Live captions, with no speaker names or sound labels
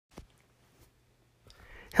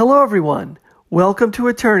Hello, everyone. Welcome to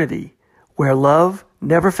Eternity, where love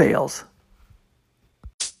never fails.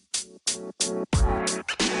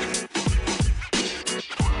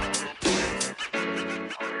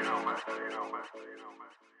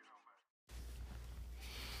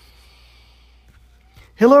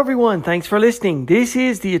 Hello, everyone. Thanks for listening. This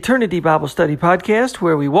is the Eternity Bible Study Podcast,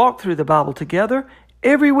 where we walk through the Bible together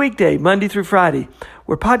every weekday, Monday through Friday.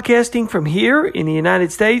 We're podcasting from here in the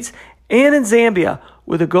United States and in Zambia,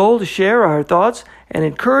 with a goal to share our thoughts and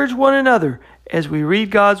encourage one another as we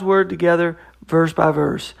read God's Word together, verse by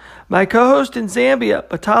verse. My co-host in Zambia,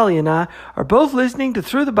 Batali, and I are both listening to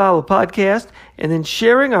Through the Bible podcast and then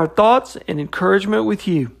sharing our thoughts and encouragement with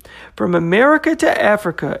you. From America to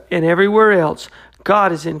Africa and everywhere else,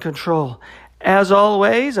 God is in control. As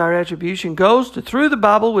always, our attribution goes to Through the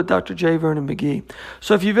Bible with Dr. J. Vernon McGee.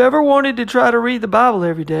 So if you've ever wanted to try to read the Bible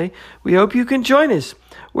every day, we hope you can join us.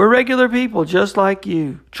 We're regular people just like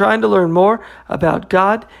you, trying to learn more about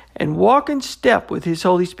God and walk in step with His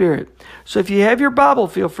Holy Spirit. So if you have your Bible,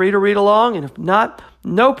 feel free to read along, and if not,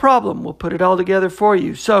 no problem. We'll put it all together for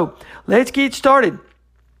you. So let's get started.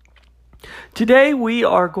 Today we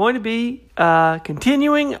are going to be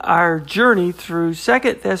continuing our journey through 2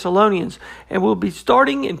 Thessalonians, and we'll be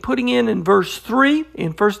starting and putting in verse 3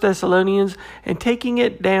 in 1 Thessalonians and taking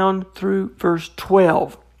it down through verse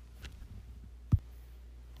 12.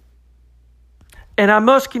 And I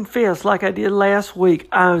must confess, like I did last week,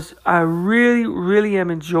 I really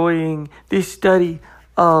am enjoying this study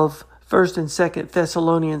of 1 and 2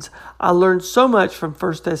 Thessalonians. I learned so much from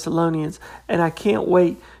 1 Thessalonians, and I can't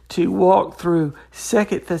wait to walk through 2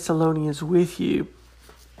 Thessalonians with you.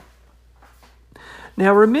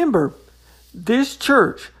 Now remember, this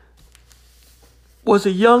church was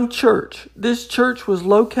a young church. This church was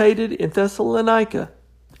located in Thessalonica,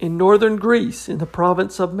 in northern Greece, in the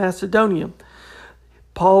province of Macedonia.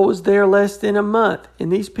 Paul was there less than a month,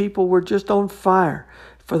 and these people were just on fire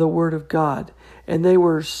for the Word of God. And they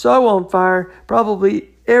were so on fire, probably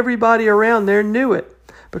everybody around there knew it.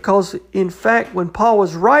 Because, in fact, when Paul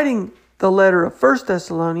was writing the letter of 1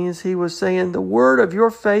 Thessalonians, he was saying, the word of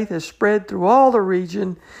your faith has spread through all the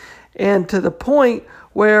region, and to the point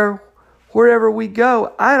where wherever we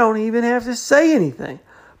go, I don't even have to say anything,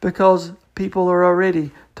 because people are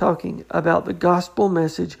already talking about the gospel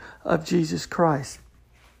message of Jesus Christ.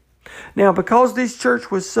 Now, because this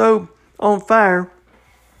church was so on fire,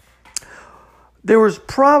 there was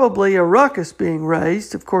probably a ruckus being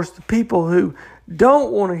raised. Of course, the people who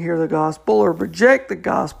don't want to hear the gospel or reject the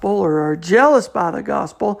gospel or are jealous by the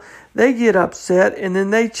gospel, they get upset and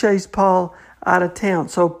then they chase Paul out of town.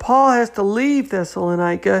 So Paul has to leave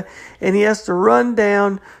Thessalonica and he has to run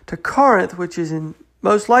down to Corinth, which is in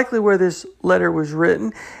most likely where this letter was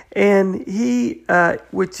written, and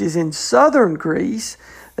which is in southern Greece.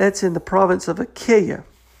 That's in the province of Achaia.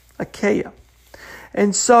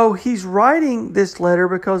 And so he's writing this letter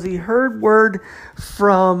because he heard word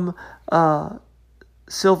from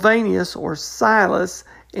Silvanus or Silas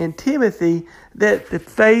and Timothy that the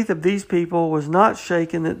faith of these people was not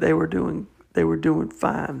shaken, that they were doing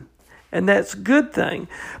fine. And that's a good thing.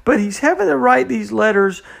 But he's having to write these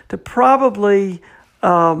letters to probably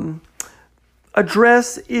address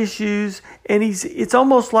issues, and it's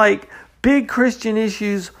almost like Big Christian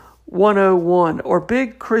Issues 101 or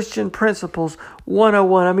Big Christian Principles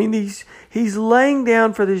 101. I mean, he's laying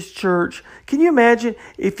down for this church. Can you imagine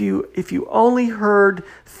if you only heard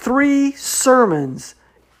 3 sermons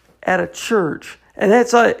at a church, and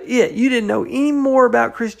that's it? You didn't know any more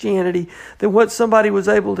about Christianity than what somebody was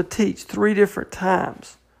able to teach 3 different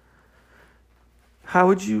times. How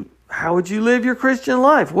would you live your Christian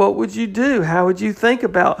life? What would you do? How would you think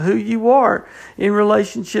about who you are in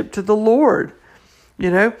relationship to the Lord?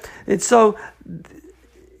 And so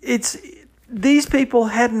these people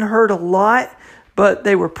hadn't heard a lot, but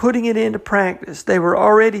they were putting it into practice. They were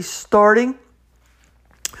already starting,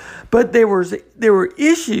 but there were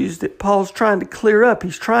issues that Paul's trying to clear up.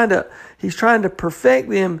 He's trying to perfect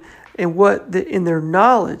them in their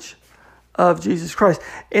knowledge of Jesus Christ.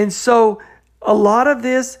 And so a lot of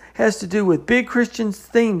this has to do with big Christian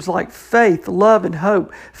themes like faith, love, and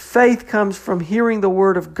hope. Faith comes from hearing the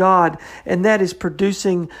Word of God, and that is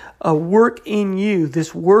producing a work in you.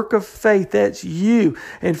 This work of faith, that's you.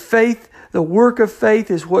 And faith, the work of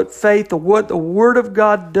faith is what the Word of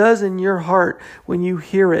God does in your heart when you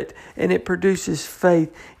hear it, and it produces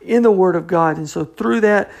faith in the Word of God. And so through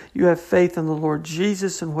that, you have faith in the Lord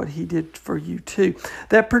Jesus and what He did for you too.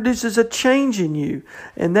 That produces a change in you.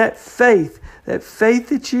 And that faith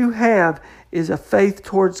that you have is a faith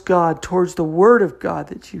towards God, towards the Word of God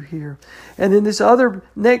that you hear. And then this other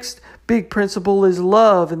next big principle is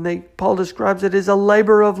love. And Paul describes it as a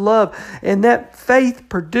labor of love. And that faith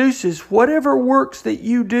produces whatever works that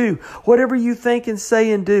you do, whatever you think and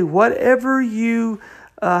say and do, however you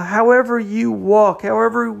walk,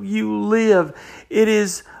 however you live. It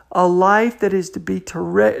is a life that is to be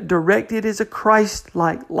directed as a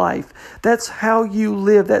Christ-like life. That's how you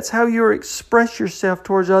live. That's how you express yourself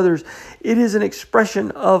towards others. It is an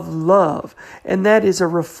expression of love. And that is a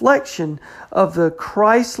reflection of the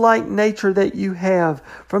Christ-like nature that you have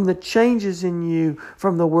from the changes in you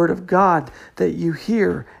from the Word of God that you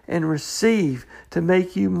hear and receive to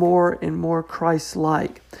make you more and more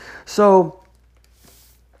Christ-like. So,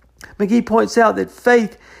 McGee points out that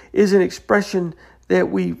faith is an expression that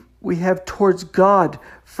we have towards God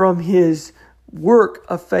from His work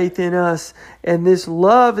of faith in us. And this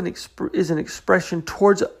love is an expression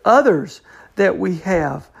towards others that we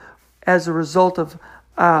have as a result of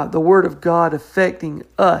the Word of God affecting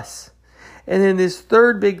us. And then this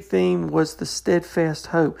third big theme was the steadfast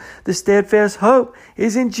hope. The steadfast hope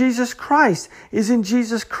is in Jesus Christ, is in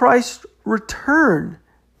Jesus Christ's return.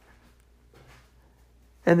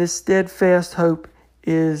 And this steadfast hope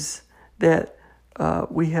is that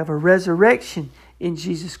we have a resurrection in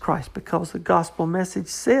Jesus Christ, because the gospel message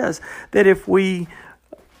says that if we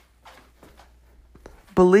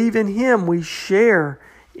believe in Him, we share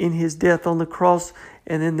in His death on the cross,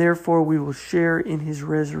 and then therefore we will share in His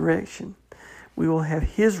resurrection. We will have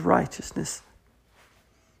His righteousness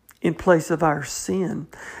in place of our sin.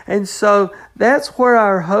 And so that's where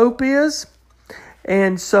our hope is.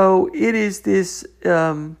 And so it is this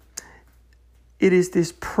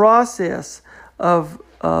process of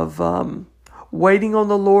waiting on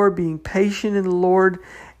the Lord, being patient in the Lord,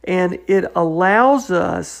 and it allows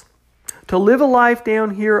us to live a life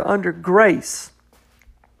down here under grace.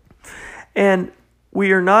 And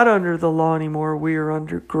we are not under the law anymore. We are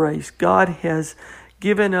under grace. God has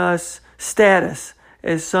given us status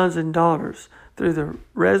as sons and daughters through the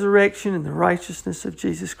resurrection and the righteousness of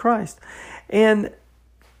Jesus Christ. And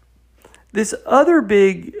this other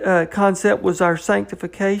big concept was our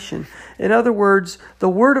sanctification. In other words, the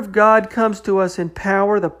Word of God comes to us in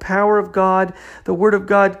power, the power of God. The Word of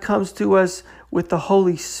God comes to us with the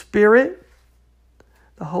Holy Spirit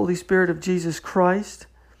of Jesus Christ.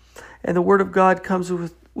 And the Word of God comes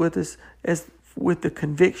with us with the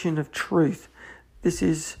conviction of truth. This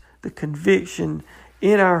is the conviction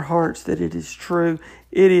in our hearts that it is true.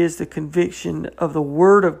 It is the conviction of the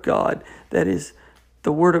Word of God, that is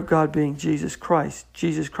the Word of God being Jesus Christ.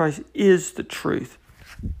 Jesus Christ is the truth.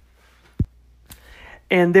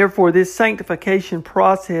 And therefore, this sanctification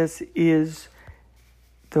process is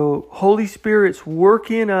the Holy Spirit's work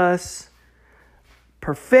in us,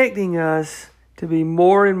 perfecting us to be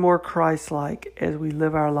more and more Christ-like as we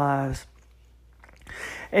live our lives.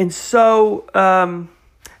 And so,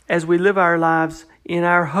 as we live our lives in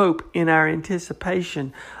our hope, in our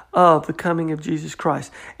anticipation of the coming of Jesus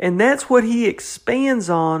Christ. And that's what he expands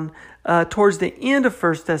on towards the end of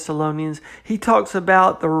 1 Thessalonians. He talks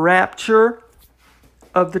about the rapture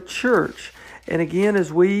of the church. And again,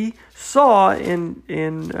 as we saw, and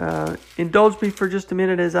indulge me for just a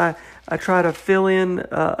minute as I try to fill in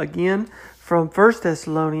again from 1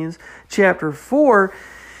 Thessalonians chapter 4,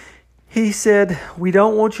 he said, "We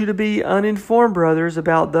don't want you to be uninformed, brothers,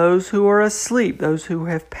 about those who are asleep, those who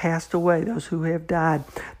have passed away, those who have died,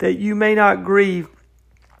 that you may not grieve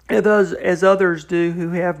as others do who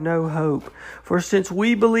have no hope. For since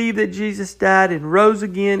we believe that Jesus died and rose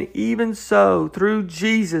again, even so, through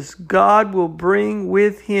Jesus, God will bring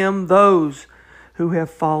with Him those who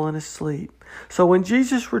have fallen asleep." So when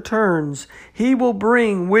Jesus returns, He will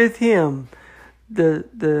bring with Him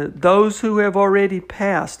those who have already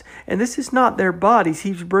passed. And this is not their bodies.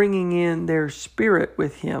 He's bringing in their spirit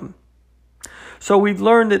with Him. So we've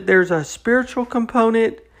learned that there's a spiritual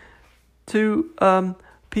component to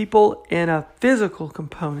people and a physical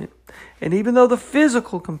component. And even though the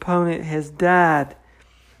physical component has died,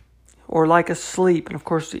 or like asleep, and of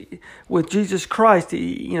course with Jesus Christ,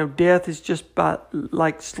 death is just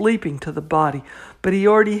like sleeping to the body. But He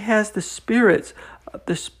already has the spirit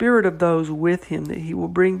of those with Him that He will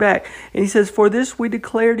bring back. And He says, "For this we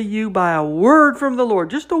declare to you by a word from the Lord,"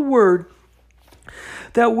 just a word,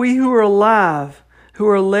 "that we who are alive, who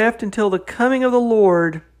are left until the coming of the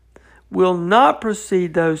Lord, will not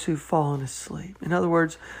precede those who've fallen asleep." In other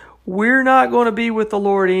words, we're not going to be with the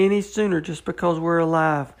Lord any sooner just because we're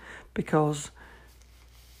alive, because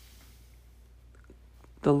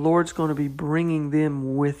the Lord's going to be bringing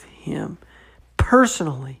them with Him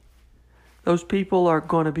personally Those people are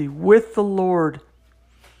going to be with the Lord,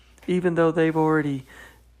 even though they've already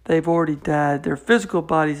died. Their physical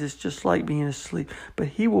bodies is just like being asleep, but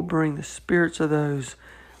He will bring the spirits of those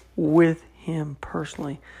with Him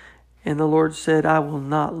personally. And the Lord said, I will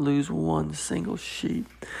not lose one single sheep.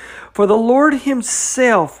 For the Lord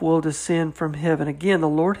Himself will descend from heaven. Again, the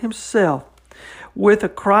Lord Himself, with a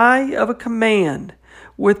cry of a command,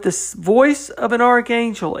 with the voice of an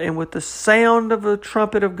archangel, and with the sound of a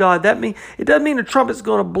trumpet of God. That means it doesn't mean a trumpet's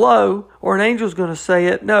going to blow or an angel's going to say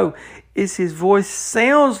it. No, it's His voice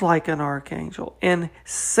sounds like an archangel and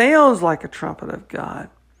sounds like a trumpet of God.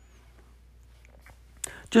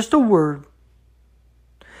 Just a word.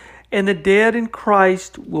 And the dead in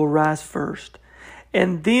Christ will rise first.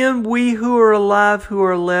 And then we who are alive, who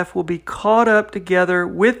are left, will be caught up together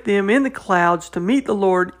with them in the clouds to meet the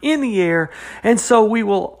Lord in the air. And so we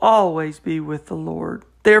will always be with the Lord.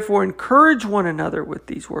 Therefore, encourage one another with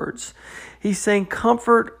these words. He's saying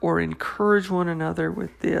comfort or encourage one another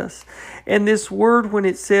with this. And this word, when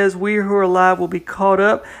it says we who are alive will be caught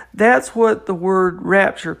up, that's what the word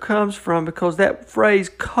rapture comes from, because that phrase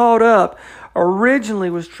caught up originally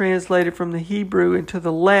was translated from the Hebrew into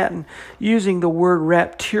the Latin using the word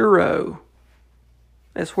rapturo.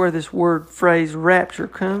 That's where this word phrase rapture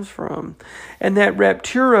comes from. And that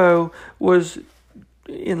rapturo was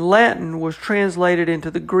in Latin was translated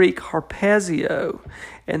into the Greek harpazo,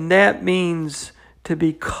 and that means to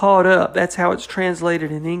be caught up. That's how it's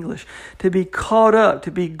translated in English. To be caught up,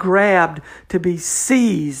 to be grabbed, to be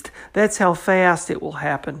seized. That's how fast it will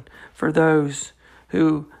happen for those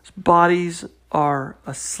whose bodies are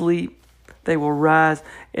asleep. They will rise,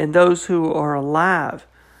 and those who are alive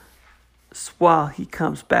while He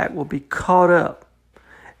comes back will be caught up.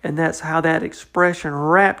 And that's how that expression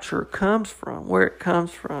rapture comes from, where it comes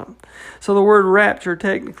from. So the word rapture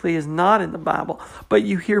technically is not in the Bible, but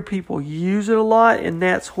you hear people use it a lot, and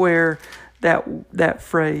that's where that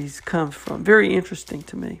phrase comes from. Very interesting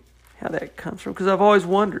to me how that comes from, because I've always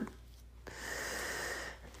wondered.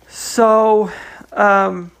 So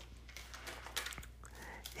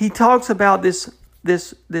he talks about this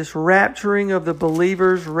rapturing of the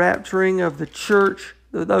believers, rapturing of the church,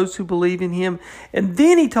 those who believe in Him. And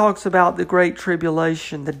then he talks about the Great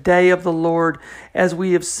Tribulation, the day of the Lord, as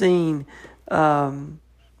we have seen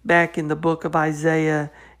back in the book of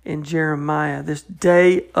Isaiah and Jeremiah. This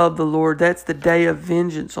day of the Lord, that's the day of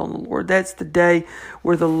vengeance on the Lord. That's the day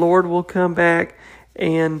where the Lord will come back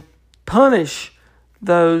and punish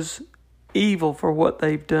those evil for what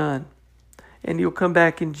they've done. And He'll come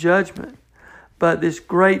back in judgment. But this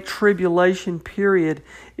great tribulation period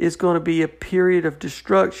is going to be a period of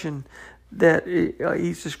destruction that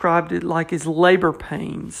He's described it like as labor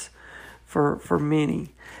pains for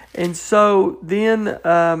many. And so then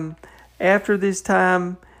after this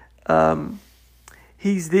time,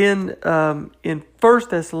 he's then in 1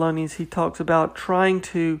 Thessalonians, he talks about trying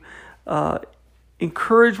to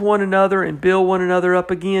encourage one another and build one another up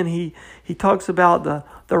again. He talks about the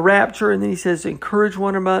rapture, and then he says encourage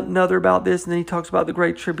one another about this, and then he talks about the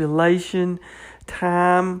Great Tribulation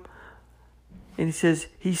time, and he says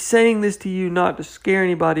he's saying this to you not to scare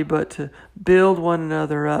anybody, but to build one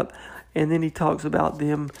another up. And then he talks about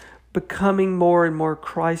them becoming more and more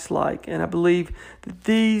Christ-like. And I believe that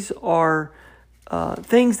these are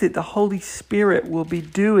things that the Holy Spirit will be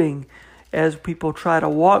doing as people try to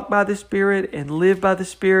walk by the Spirit and live by the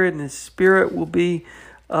Spirit, and the Spirit will be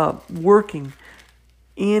working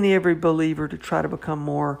in every believer to try to become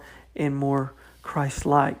more and more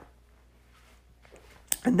Christ-like.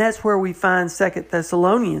 And that's where we find 2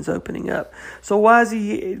 Thessalonians opening up. So why does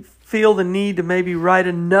he feel the need to maybe write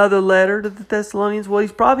another letter to the Thessalonians? Well,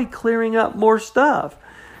 he's probably clearing up more stuff.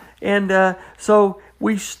 And so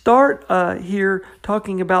we start here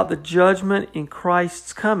talking about the judgment in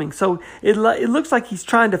Christ's coming. So it looks like he's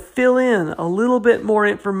trying to fill in a little bit more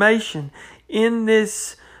information in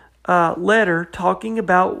this letter talking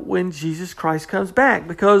about when Jesus Christ comes back.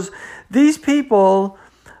 Because these people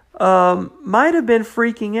might have been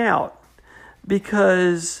freaking out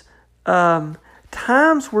because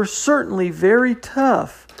times were certainly very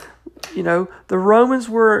tough. You know, the Romans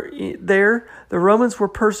were there. The Romans were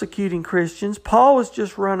persecuting Christians. Paul was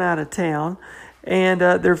just run out of town, and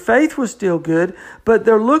their faith was still good. But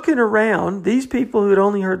they're looking around. These people who had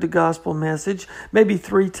only heard the gospel message maybe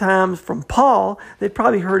 3 times from Paul, they'd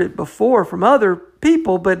probably heard it before from other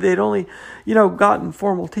people, but they'd only, gotten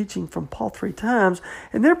formal teaching from Paul 3 times.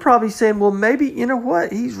 And they're probably saying, well, maybe, you know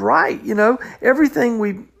what? He's right.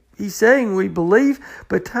 Everything he's saying we believe,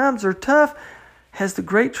 but times are tough. has the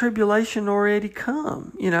Great Tribulation already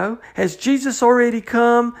come? Has Jesus already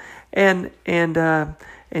come and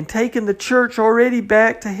taken the church already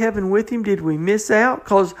back to heaven with him? Did we miss out?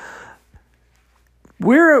 Because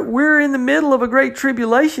we're in the middle of a Great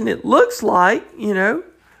Tribulation, it looks like,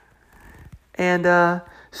 And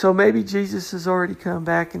so maybe Jesus has already come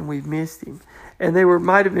back and we've missed him. And they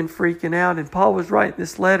might have been freaking out. And Paul was writing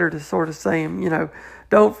this letter to sort of say,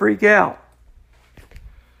 don't freak out.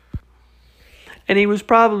 And he was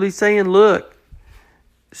probably saying, look,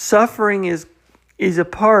 suffering is a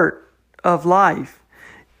part of life,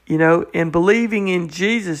 and believing in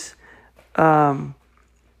Jesus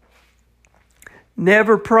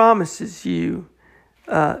never promises you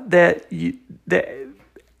that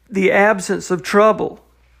the absence of trouble.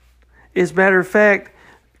 As a matter of fact,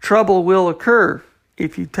 trouble will occur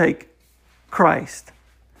if you take Christ.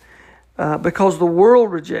 Because the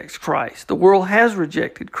world rejects Christ. The world has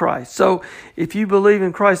rejected Christ. So if you believe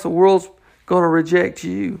in Christ, the world's going to reject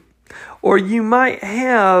you. Or you might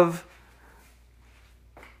have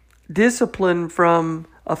discipline from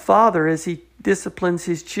a father as he disciplines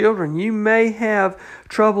his children. You may have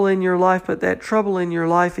trouble in your life, but that trouble in your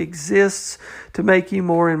life exists to make you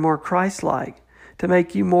more and more Christ-like, to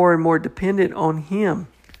make you more and more dependent on him.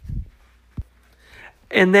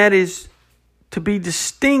 And that is to be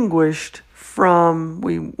distinguished from,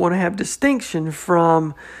 we want to have distinction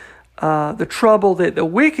from the trouble that the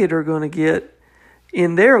wicked are going to get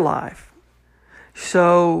in their life.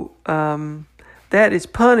 So that is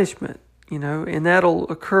punishment, and that'll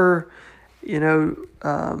occur,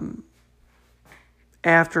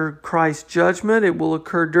 after Christ's judgment. It will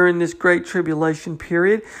occur during this Great Tribulation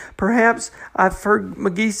period. Perhaps I've heard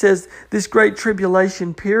McGee says this Great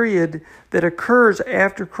Tribulation period that occurs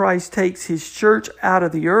after Christ takes his church out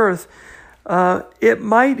of the earth, it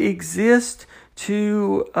might exist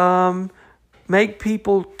to make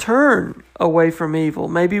people turn away from evil,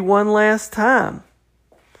 maybe one last time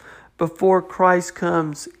before Christ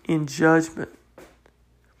comes in judgment.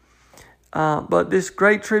 But this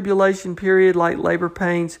Great Tribulation period, like labor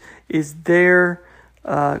pains, is there.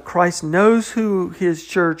 Christ knows who his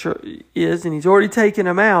church is, and he's already taken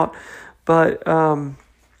them out. But in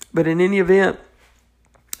any event,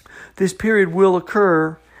 this period will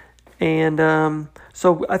occur. And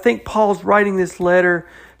so I think Paul's writing this letter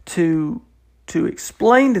to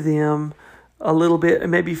explain to them a little bit,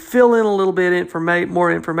 and maybe fill in a little bit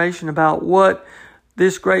more information about what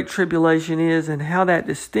this Great Tribulation is and how that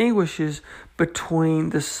distinguishes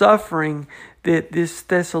between the suffering that this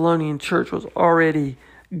Thessalonian church was already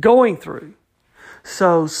going through.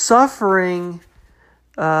 So suffering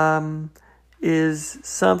is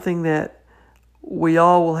something that we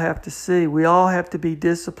all will have to see. We all have to be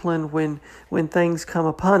disciplined when things come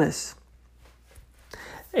upon us.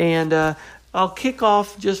 And I'll kick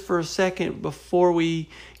off just for a second before we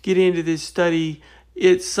get into this study.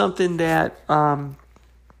 It's something that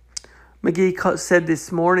McGee said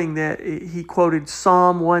this morning, that he quoted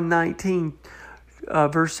Psalm 119,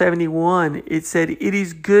 verse 71. It said, "It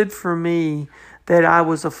is good for me that I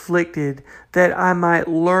was afflicted, that I might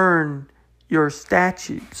learn your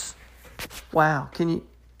statutes." Wow. Isn't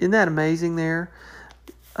that amazing there?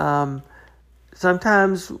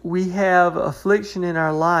 Sometimes we have affliction in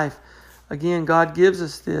our life. Again, God gives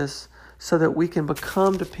us this so that we can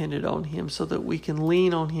become dependent on him, so that we can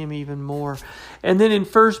lean on him even more. And then in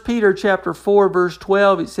 1 Peter chapter 4, verse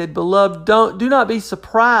 12, it said, "Beloved, do not be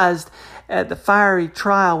surprised at the fiery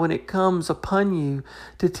trial when it comes upon you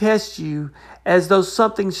to test you, as though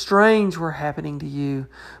something strange were happening to you.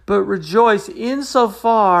 But rejoice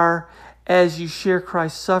insofar as you share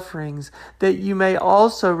Christ's sufferings, that you may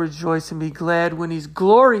also rejoice and be glad when his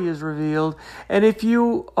glory is revealed. And if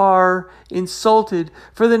you are insulted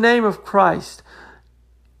for the name of Christ,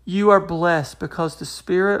 you are blessed, because the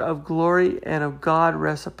Spirit of glory and of God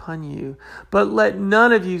rests upon you. But let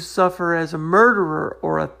none of you suffer as a murderer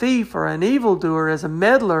or a thief or an evildoer, as a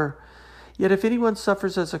meddler. Yet if anyone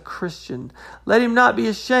suffers as a Christian, let him not be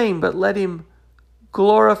ashamed, but let him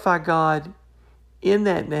glorify God in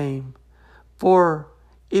that name. For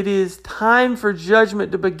it is time for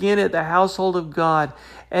judgment to begin at the household of God.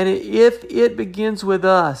 And if it begins with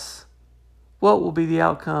us, what will be the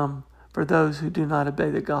outcome for those who do not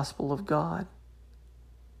obey the gospel of God?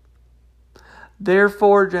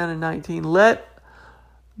 Therefore," down in 19, "let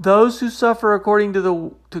those who suffer according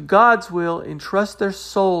to God's will entrust their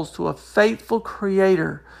souls to a faithful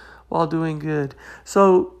Creator while doing good."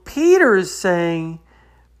 So Peter is saying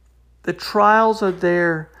the trials are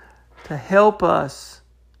there to help us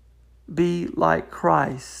be like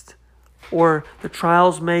Christ, or the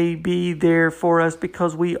trials may be there for us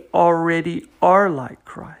because we already are like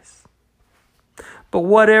Christ. But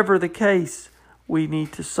whatever the case, we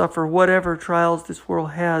need to suffer whatever trials this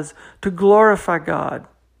world has to glorify God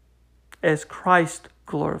as Christ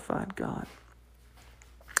glorified God.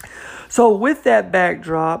 So with that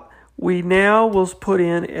backdrop, we now will put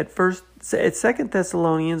in at 2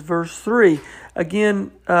 Thessalonians verse 3.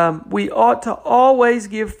 Again, we ought to always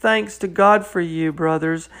give thanks to God for you,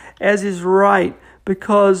 brothers, as is right,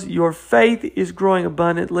 because your faith is growing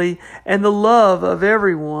abundantly, and the love of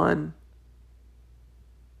everyone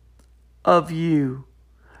of you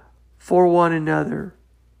for one another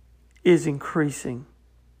is increasing.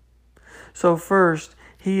 So first,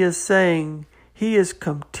 he is saying he is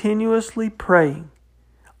continuously praying,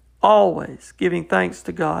 always giving thanks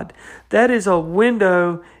to God. That is a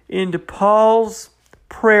window into Paul's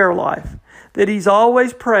prayer life, that he's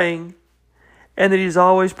always praying and that he's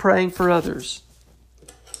always praying for others.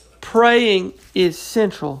 Praying is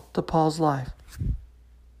central to Paul's life.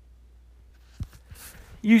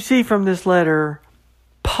 You see from this letter,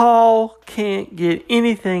 Paul can't get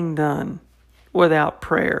anything done without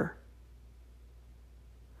prayer.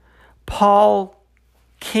 Paul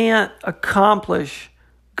can't accomplish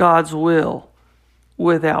God's will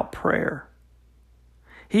without prayer.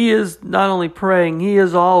 He is not only praying, he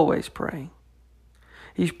is always praying.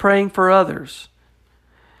 He's praying for others.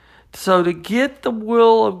 So to get the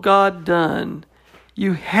will of God done,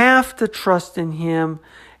 you have to trust in Him,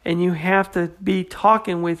 and you have to be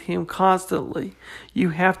talking with Him constantly. You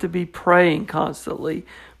have to be praying constantly.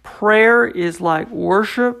 Prayer is like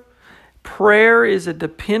worship. Prayer is a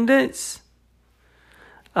dependence.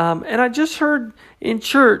 And I just heard in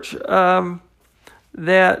church that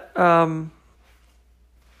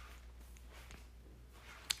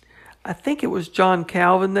I think it was John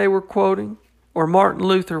Calvin they were quoting, or Martin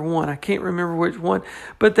Luther one. I can't remember which one.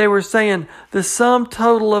 But they were saying the sum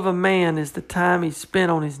total of a man is the time he spent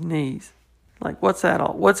on his knees. Like, what's that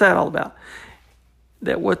all about?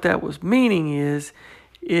 That what that was meaning is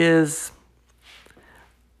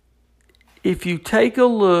if you take a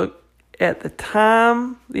look at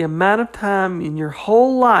the amount of time in your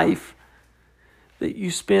whole life that you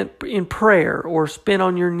spent in prayer or spent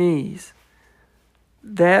on your knees,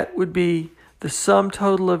 that would be the sum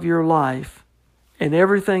total of your life, and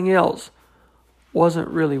everything else wasn't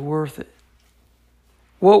really worth it.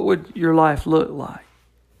 What would your life look like?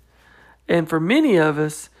 And for many of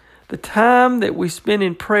us, the time that we spend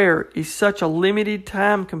in prayer is such a limited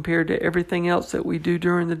time compared to everything else that we do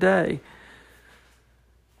during the day.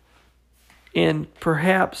 And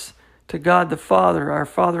perhaps to God the Father, our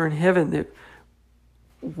Father in heaven, that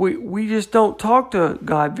we just don't talk to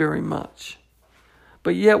God very much.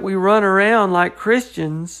 But yet we run around like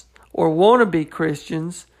Christians or want to be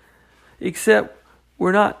Christians, except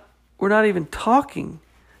we're not even talking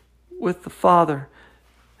with the Father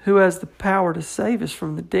who has the power to save us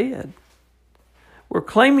from the dead. We're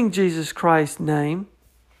claiming Jesus Christ's name.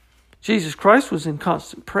 Jesus Christ was in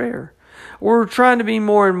constant prayer. We're trying to be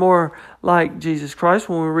more and more like Jesus Christ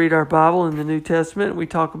when we read our Bible in the New Testament. We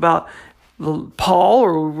talk about Paul,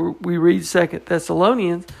 or we read 2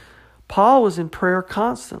 Thessalonians. Paul was in prayer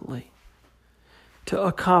constantly to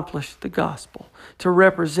accomplish the gospel, to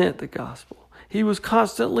represent the gospel. He was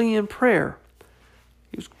constantly in prayer.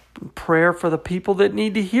 He was in prayer for the people that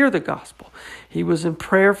need to hear the gospel. He was in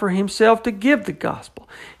prayer for himself to give the gospel.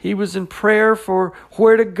 He was in prayer for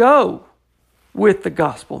where to go with the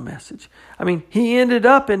gospel message. I mean, he ended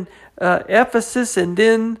up in Ephesus and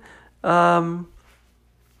then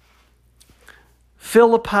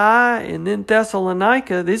Philippi and then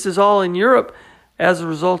Thessalonica. This is all in Europe as a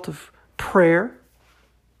result of prayer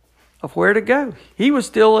of where to go. He was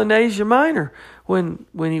still in Asia Minor when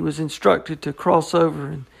he was instructed to cross over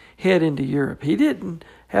and head into Europe. He didn't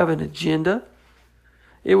have an agenda.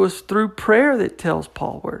 It was through prayer that tells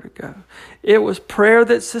Paul where to go. It was prayer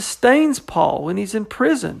that sustains Paul when he's in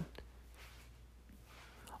prison.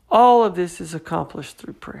 All of this is accomplished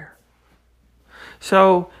through prayer.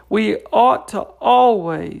 So we ought to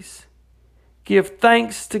always give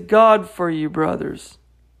thanks to God for you, brothers.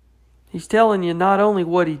 He's telling you not only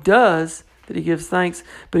what he does, that he gives thanks,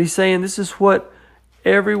 but he's saying this is what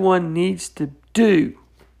everyone needs to do.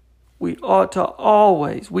 We ought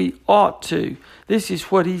to. This is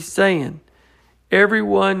what he's saying.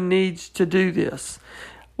 Everyone needs to do this.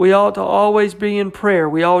 We ought to always be in prayer.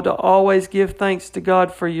 We ought to always give thanks to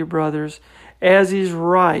God for you, brothers, as is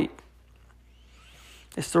right.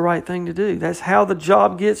 It's the right thing to do. That's how the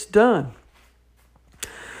job gets done.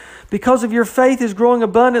 Because of your faith is growing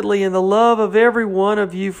abundantly, and the love of every one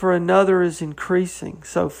of you for another is increasing.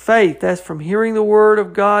 So faith, that's from hearing the Word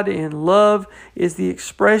of God, and love is the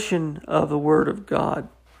expression of the Word of God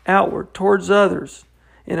outward towards others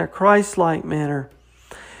in a Christ-like manner.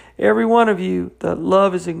 Every one of you, the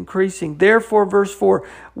love is increasing. Therefore, verse 4,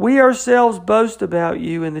 we ourselves boast about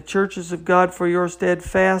you in the churches of God for your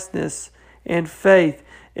steadfastness and faith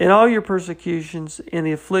in all your persecutions and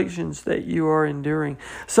the afflictions that you are enduring.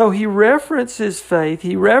 So he references faith.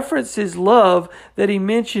 He references love that he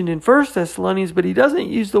mentioned in 1 Thessalonians, but he doesn't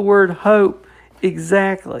use the word hope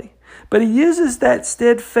exactly. But he uses that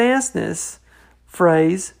steadfastness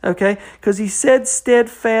phrase, okay? Because he said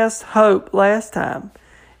steadfast hope last time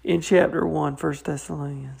in chapter 1, 1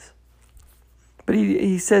 Thessalonians. But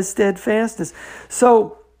he says steadfastness.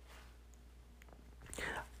 So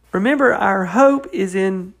remember, our hope is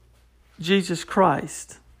in Jesus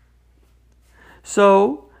Christ.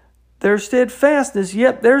 So their steadfastness,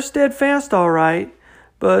 yep, they're steadfast all right,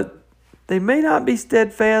 but they may not be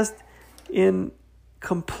steadfast in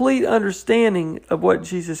complete understanding of what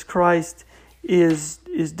Jesus Christ is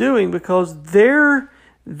doing, because their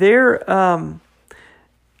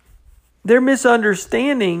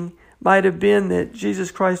misunderstanding might have been that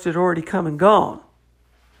Jesus Christ had already come and gone.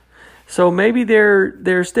 So maybe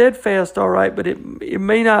they're steadfast, all right, but it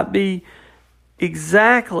may not be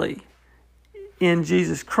exactly in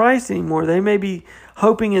Jesus Christ anymore. They may be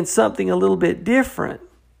hoping in something a little bit different.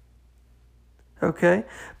 Okay?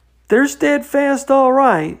 They're steadfast, all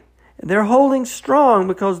right, and they're holding strong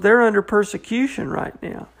because they're under persecution right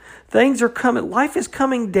now. Things are coming, life is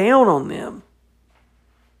coming down on them.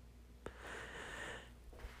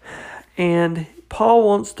 And Paul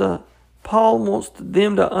wants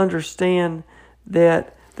them to understand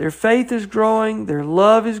that their faith is growing, their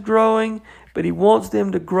love is growing, but he wants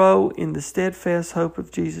them to grow in the steadfast hope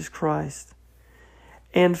of Jesus Christ.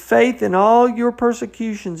 And faith in all your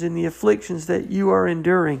persecutions and the afflictions that you are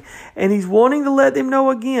enduring. And he's wanting to let them know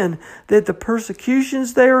again that the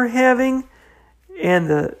persecutions they are having and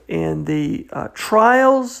the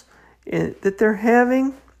trials that they're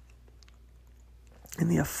having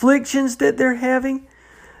and the afflictions that they're having,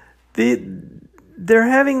 they're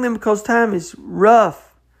having them because time is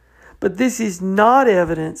rough. But this is not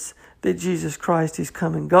evidence that Jesus Christ is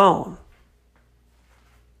come and gone.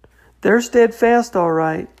 They're steadfast, all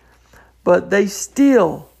right, but they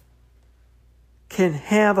still can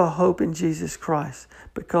have a hope in Jesus Christ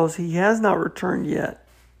because he has not returned yet.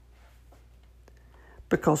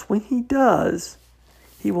 Because when he does,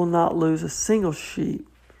 he will not lose a single sheep.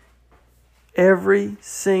 Every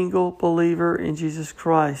single believer in Jesus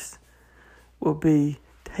Christ will be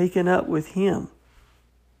taken up with him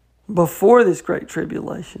before this great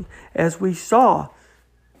tribulation, as we saw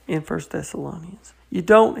in 1 Thessalonians. You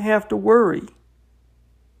don't have to worry.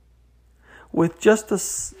 With just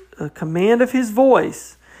a command of his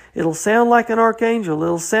voice, it'll sound like an archangel,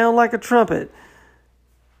 it'll sound like a trumpet.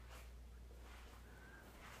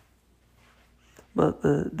 But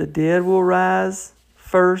the dead will rise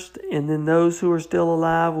first, and then those who are still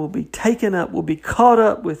alive will be taken up, will be caught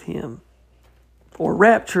up with him, or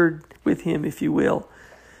raptured with him, if you will,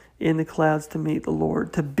 in the clouds to meet the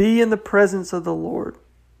Lord, to be in the presence of the Lord.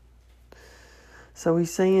 So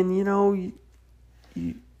he's saying,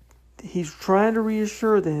 he's trying to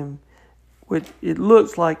reassure them. Which it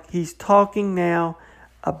looks like he's talking now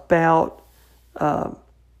about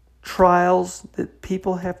trials that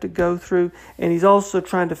people have to go through, and he's also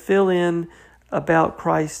trying to fill in about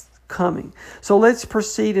Christ's coming. So let's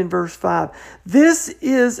proceed in verse 5. This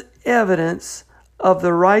is evidence of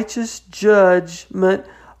the righteous judgment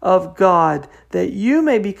of God, that you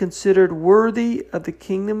may be considered worthy of the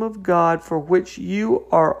kingdom of God, for which you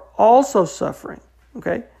are also suffering.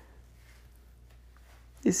 Okay?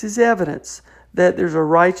 This is evidence that there's a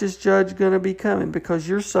righteous judge going to be coming, because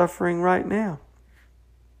you're suffering right now.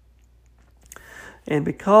 And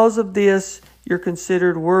because of this, you're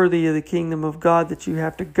considered worthy of the kingdom of God, that you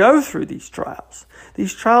have to go through these trials.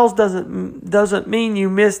 These trials doesn't mean you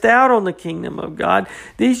missed out on the kingdom of God.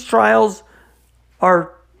 These trials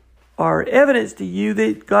are evidence to you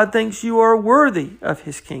that God thinks you are worthy of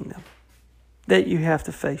his kingdom, that you have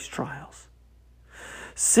to face trials.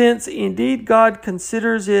 Since indeed God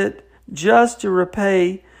considers it just to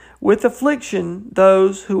repay with affliction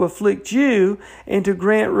those who afflict you, and to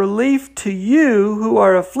grant relief to you who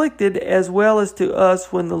are afflicted, as well as to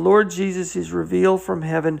us when the Lord Jesus is revealed from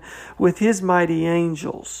heaven with his mighty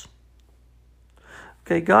angels.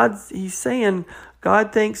 Okay, he's saying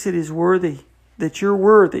God thinks it is worthy, that you're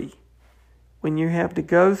worthy when you have to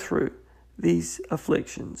go through these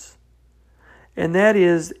afflictions. And that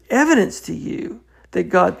is evidence to you that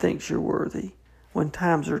God thinks you're worthy when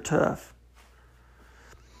times are tough.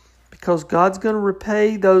 Because God's going to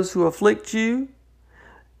repay those who afflict you,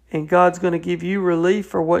 and God's going to give you relief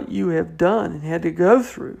for what you have done and had to go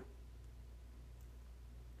through.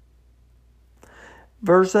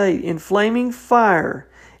 Verse 8, in flaming fire,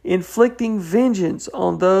 inflicting vengeance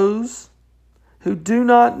on those who do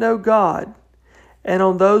not know God and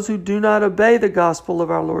on those who do not obey the gospel of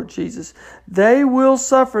our Lord Jesus. They will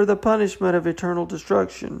suffer the punishment of eternal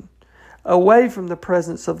destruction away from the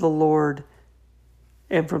presence of the Lord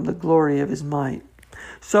and from the glory of His might.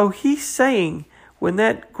 So he's saying when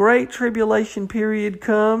that great tribulation period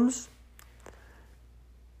comes,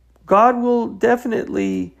 God will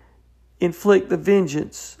definitely inflict the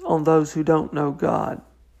vengeance on those who don't know God.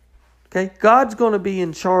 Okay? God's going to be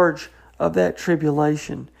in charge of that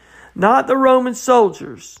tribulation. Not the Roman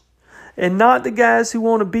soldiers, and not the guys who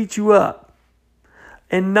want to beat you up,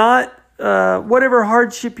 and not whatever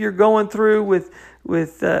hardship you're going through with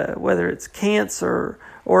whether it's cancer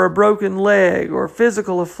or a broken leg or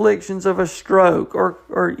physical afflictions of a stroke or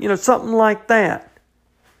something like that.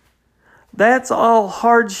 That's all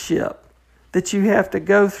hardship that you have to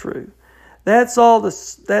go through. That's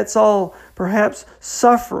all perhaps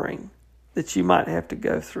suffering that you might have to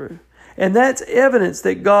go through. And that's evidence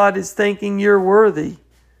that God is thinking you're worthy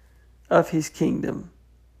of His kingdom.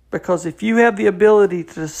 Because if you have the ability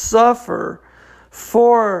to suffer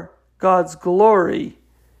for God's glory,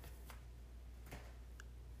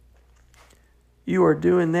 you are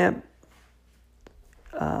doing that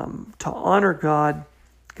to honor God.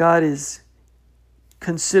 God is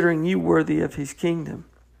considering you worthy of His kingdom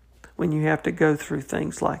when you have to go through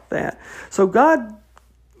things like that. So God,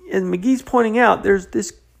 as McGee's pointing out, there's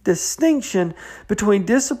this distinction between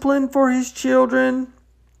discipline for His children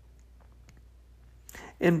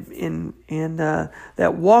and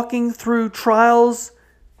that walking through trials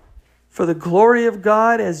for the glory of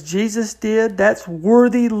God as Jesus did. That's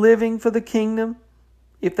worthy living for the kingdom,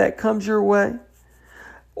 if that comes your way.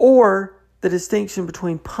 Or the distinction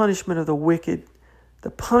between punishment of the wicked. The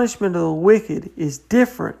punishment of the wicked is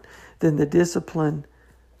different than the discipline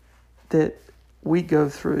that we go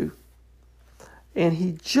through. And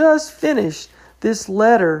he just finished this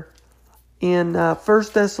letter in 1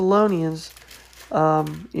 Thessalonians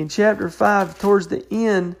in chapter 5, towards the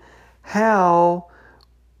end, how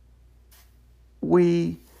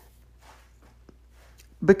we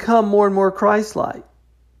become more and more Christ-like.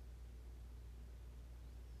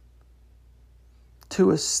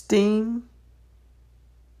 To esteem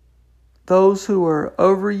those who are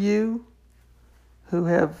over you, who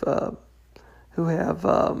have a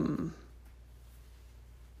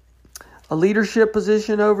leadership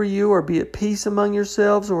position over you, or be at peace among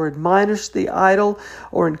yourselves, or admonish the idle,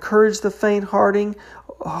 or encourage the faint-hearted,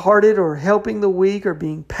 or helping the weak, or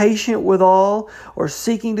being patient with all, or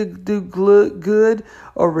seeking to do good,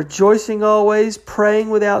 or rejoicing always, praying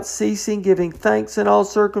without ceasing, giving thanks in all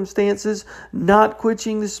circumstances, not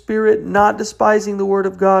quenching the spirit, not despising the word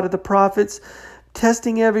of God or the prophets,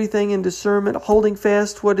 testing everything in discernment, holding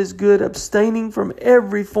fast what is good, abstaining from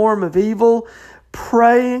every form of evil,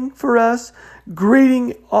 praying for us,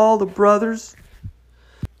 greeting all the brothers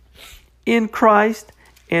in Christ,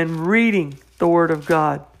 and reading the Word of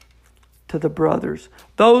God to the brothers.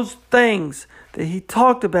 Those things that he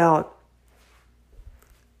talked about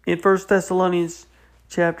in 1 Thessalonians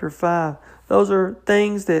chapter 5, those are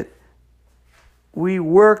things that we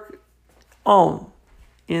work on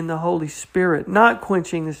in the Holy Spirit, not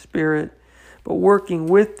quenching the Spirit, but working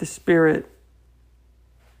with the Spirit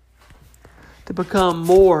to become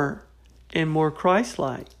more and more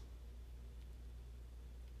Christ-like.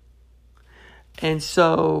 And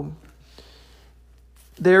so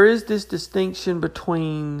there is this distinction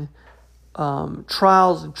between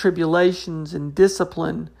trials and tribulations and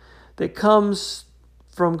discipline that comes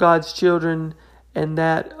from God's children, and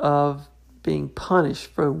that of being punished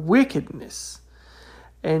for wickedness.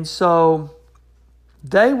 And so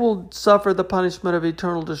they will suffer the punishment of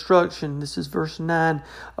eternal destruction. This is verse 9.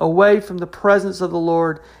 Away from the presence of the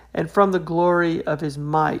Lord and from the glory of His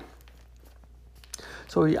might.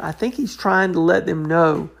 So I think he's trying to let them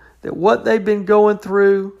know that what they've been going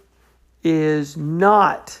through is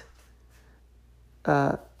not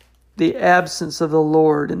the absence of the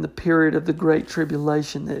Lord in the period of the Great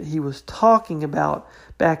Tribulation that he was talking about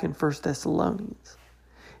back in 1 Thessalonians.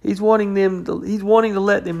 He's wanting to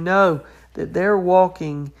let them know that they're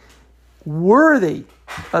walking worthy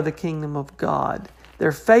of the kingdom of God.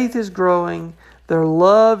 Their faith is growing, their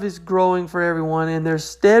love is growing for everyone, and they're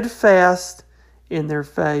steadfast in their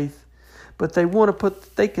faith. But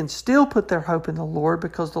they can still put their hope in the Lord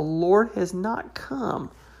because the Lord has not come.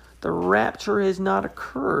 The rapture has not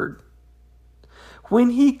occurred. When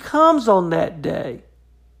He comes on that day,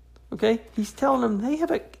 okay, He's telling them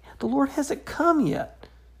the Lord hasn't come yet.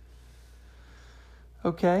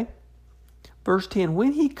 Okay? Verse 10,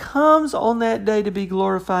 when He comes on that day to be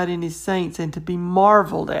glorified in His saints and to be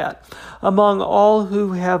marveled at among all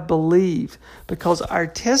who have believed, because our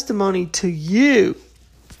testimony to you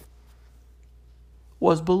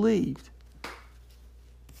was believed.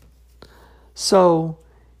 So,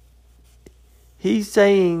 He's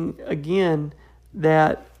saying again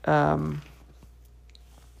that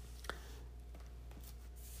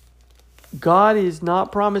God is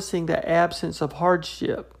not promising the absence of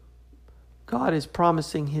hardship. God is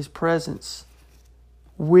promising His presence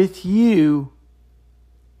with you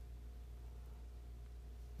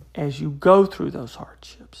as you go through those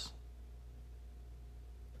hardships.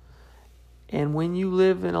 And when you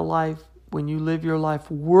live your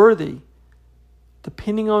life worthy,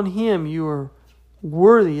 depending on Him, you are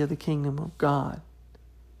worthy of the kingdom of God.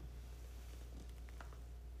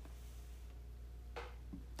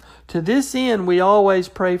 To this end, we always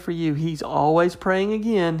pray for you. He's always praying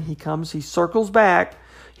again. He circles back.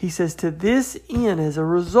 He says, to this end, as a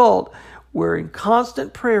result, we're in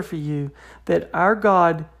constant prayer for you, that our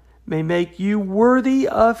God may make you worthy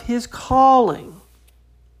of His calling,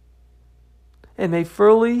 and may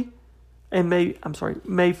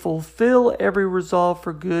fulfill every resolve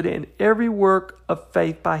for good and every work of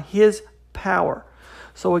faith by His power.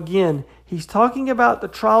 So again, He's talking about the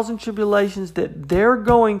trials and tribulations that they're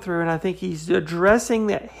going through, and I think He's addressing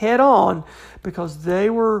that head on because they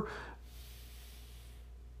were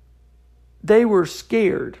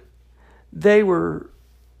scared. They were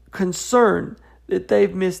concerned that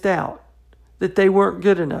they've missed out, that they weren't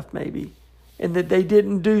good enough maybe, and that they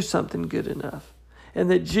didn't do something good enough, and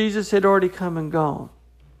that Jesus had already come and gone.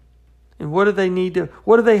 And what are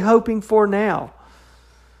they hoping for now?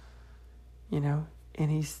 And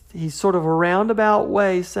he's sort of a roundabout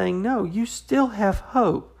way saying, no, you still have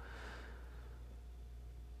hope.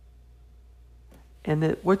 And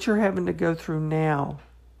that what you're having to go through now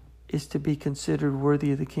is to be considered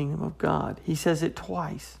worthy of the kingdom of God. He says it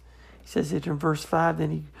twice. He says it in verse 5, then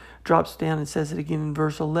he drops down and says it again in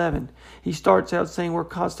verse 11. He starts out saying we're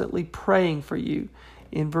constantly praying for you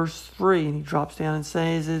in verse 3, and he drops down and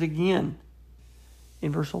says it again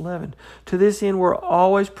in verse 11. To this end, we're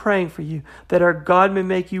always praying for you, that our God may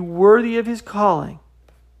make you worthy of His calling.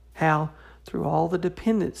 How? Through all the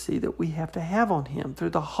dependency that we have to have on Him, through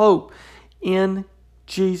the hope in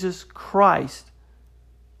Jesus Christ.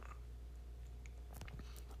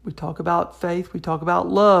 We talk about faith, we talk about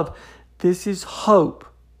love. This is hope.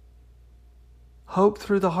 Hope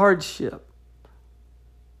through the hardship.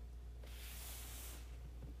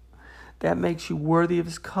 That makes you worthy of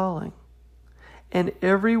His calling. And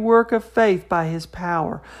every work of faith by His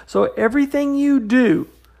power. So everything you do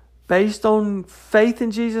based on faith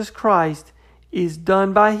in Jesus Christ is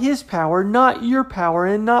done by His power, not your power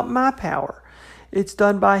and not my power. It's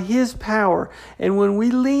done by His power. And when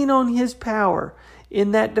we lean on His power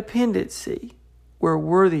in that dependency, we're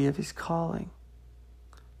worthy of His calling.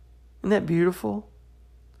 Isn't that beautiful?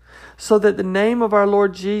 So that the name of our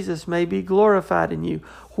Lord Jesus may be glorified in you.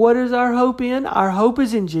 What is our hope in? Our hope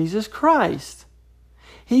is in Jesus Christ.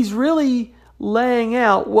 He's really laying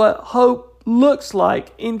out what hope looks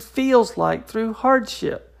like and feels like through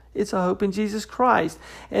hardship. It's a hope in Jesus Christ.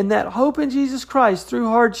 And that hope in Jesus Christ through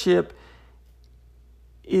hardship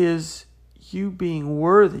is you being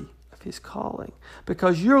worthy of His calling,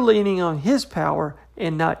 because you're leaning on His power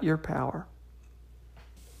and not your power.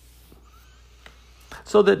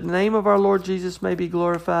 So that the name of our Lord Jesus may be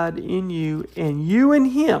glorified in you and you in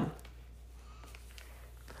Him.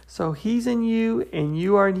 So He's in you and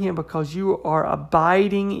you are in Him because you are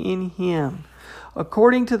abiding in Him,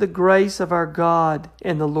 according to the grace of our God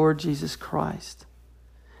and the Lord Jesus Christ.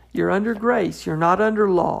 You're under grace. You're not under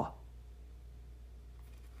law.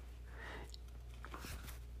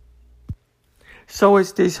 So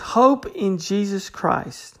it's this hope in Jesus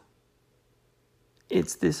Christ.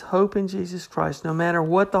 It's this hope in Jesus Christ, no matter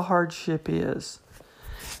what the hardship is.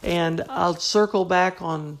 And I'll circle back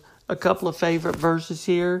on a couple of favorite verses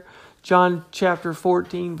here. John chapter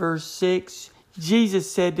 14, verse 6. Jesus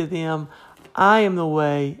said to them, I am the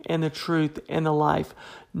way and the truth and the life.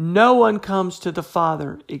 No one comes to the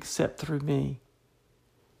Father except through me.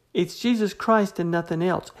 It's Jesus Christ and nothing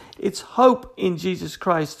else. It's hope in Jesus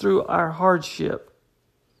Christ through our hardship,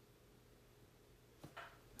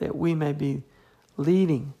 that we may be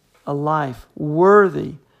leading a life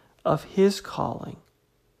worthy of His calling.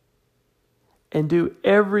 and do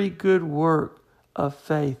every good work of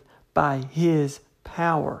faith by His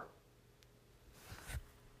power.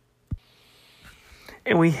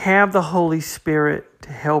 And we have the Holy Spirit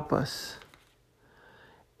to help us.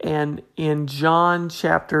 And in John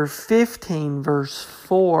chapter 15, verse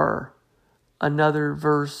 4, another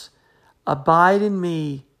verse, abide in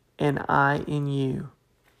me and I in you.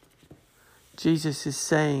 Jesus is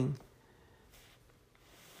saying,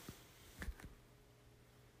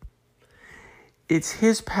 it's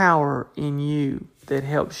His power in you that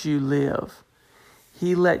helps you live.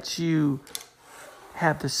 He lets you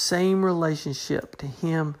have the same relationship to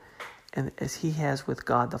Him and as He has with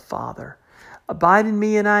God the Father. Abide in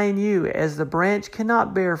me and I in you, as the branch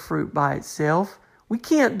cannot bear fruit by itself. We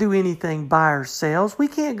can't do anything by ourselves. We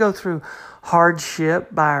can't go through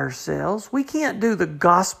hardship by ourselves. We can't do the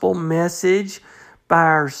gospel message by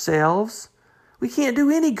ourselves. We can't do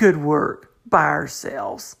any good work by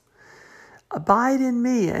ourselves. Abide in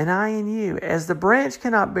me and I in you, as the branch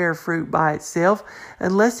cannot bear fruit by itself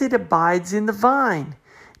unless it abides in the vine.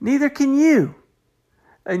 Neither can you,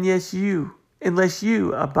 unless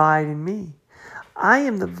you abide in me. I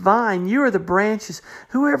am the vine, you are the branches.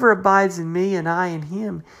 Whoever abides in me and I in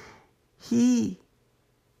him, it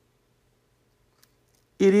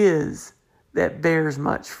is that bears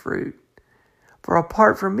much fruit. For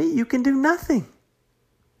apart from me, you can do nothing.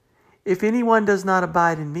 If anyone does not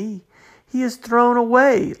abide in me, he is thrown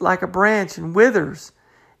away like a branch and withers,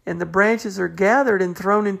 and the branches are gathered and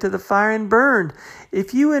thrown into the fire and burned.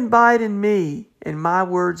 If you abide in me, and my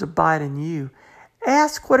words abide in you,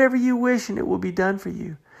 ask whatever you wish, and it will be done for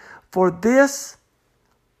you. By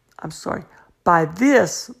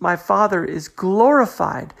this my Father is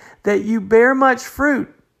glorified, that you bear much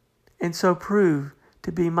fruit, and so prove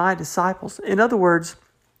to be my disciples. In other words,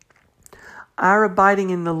 our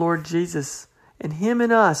abiding in the Lord Jesus and Him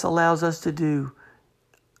in us allows us to do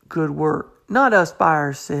good work. Not us by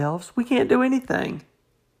ourselves. We can't do anything.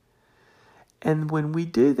 And when we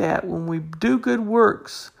do that, when we do good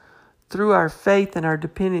works through our faith and our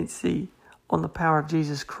dependency on the power of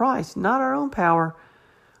Jesus Christ, not our own power,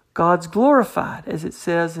 God's glorified, as it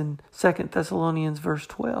says in 2 Thessalonians verse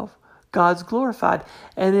 12. God's glorified.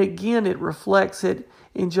 And again, it reflects it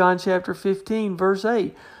in John chapter 15, verse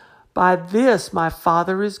 8. By this my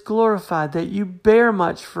Father is glorified, that you bear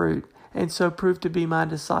much fruit, and so prove to be my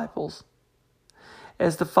disciples.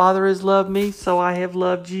 As the Father has loved me, so I have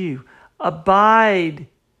loved you. Abide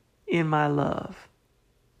in my love.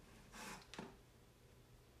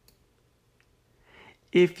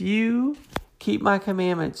 If you keep my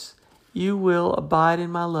commandments, you will abide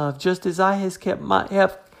in my love, just as I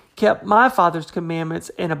have kept my Father's commandments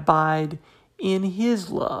and abide in His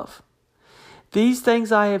love. These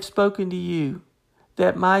things I have spoken to you,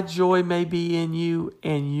 that my joy may be in you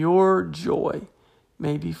and your joy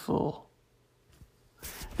may be full.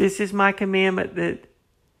 This is my commandment,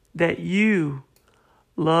 that you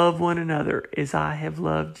love one another as I have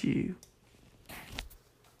loved you.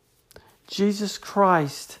 Jesus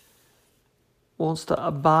Christ wants to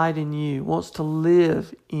abide in you, wants to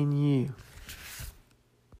live in you.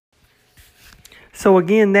 So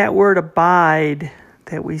again, that word abide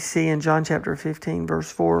that we see in John chapter 15,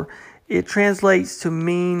 verse 4, it translates to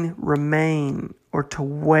mean remain, or to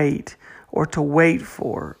wait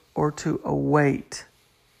for, or to await.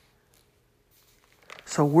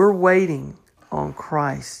 So we're waiting on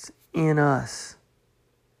Christ in us.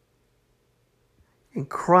 And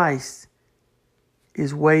Christ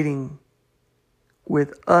is waiting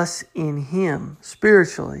with us in Him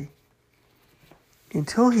spiritually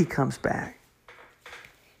until He comes back.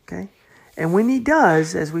 Okay? And when He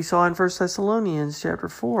does, as we saw in 1 Thessalonians chapter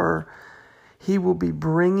 4, He will be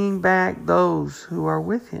bringing back those who are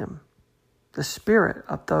with Him, the spirit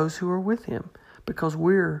of those who are with Him, because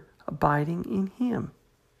we're abiding in Him.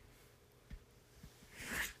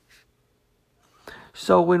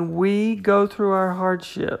 So when we go through our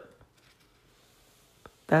hardship,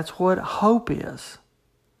 that's what hope is.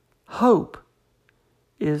 Hope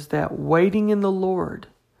is that waiting in the Lord,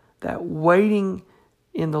 that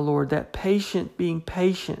being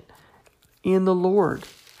patient in the Lord.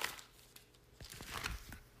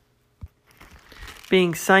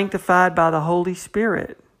 Being sanctified by the Holy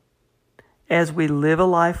Spirit as we live a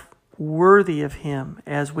life worthy of Him,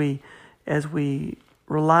 as we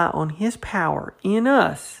rely on His power in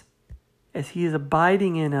us, as He is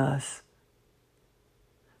abiding in us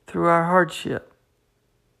through our hardship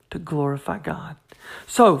to glorify God.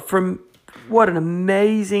 So, what an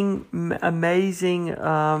amazing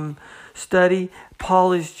study.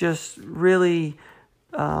 Paul is just really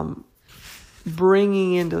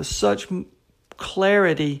bringing into such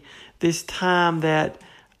clarity this time that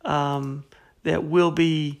we'll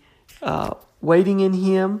be waiting in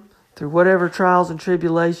Him through whatever trials and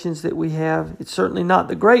tribulations that we have. It's certainly not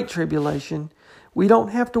the Great Tribulation. We don't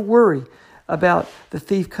have to worry about the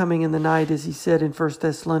thief coming in the night, as he said in 1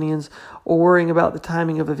 Thessalonians, or worrying about the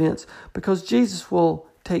timing of events, because Jesus will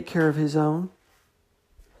take care of His own.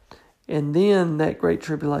 And then that Great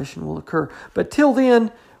Tribulation will occur. But till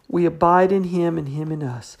then, we abide in Him and Him in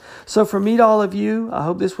us. So from me to all of you, I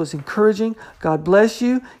hope this was encouraging. God bless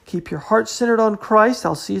you. Keep your heart centered on Christ.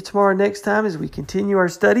 I'll see you tomorrow next time as we continue our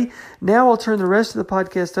study. Now I'll turn the rest of the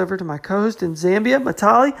podcast over to my co-host in Zambia,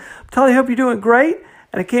 Matali. Matali, I hope you're doing great.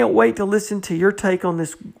 And I can't wait to listen to your take on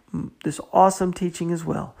this awesome teaching as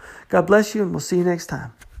well. God bless you, and we'll see you next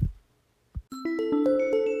time.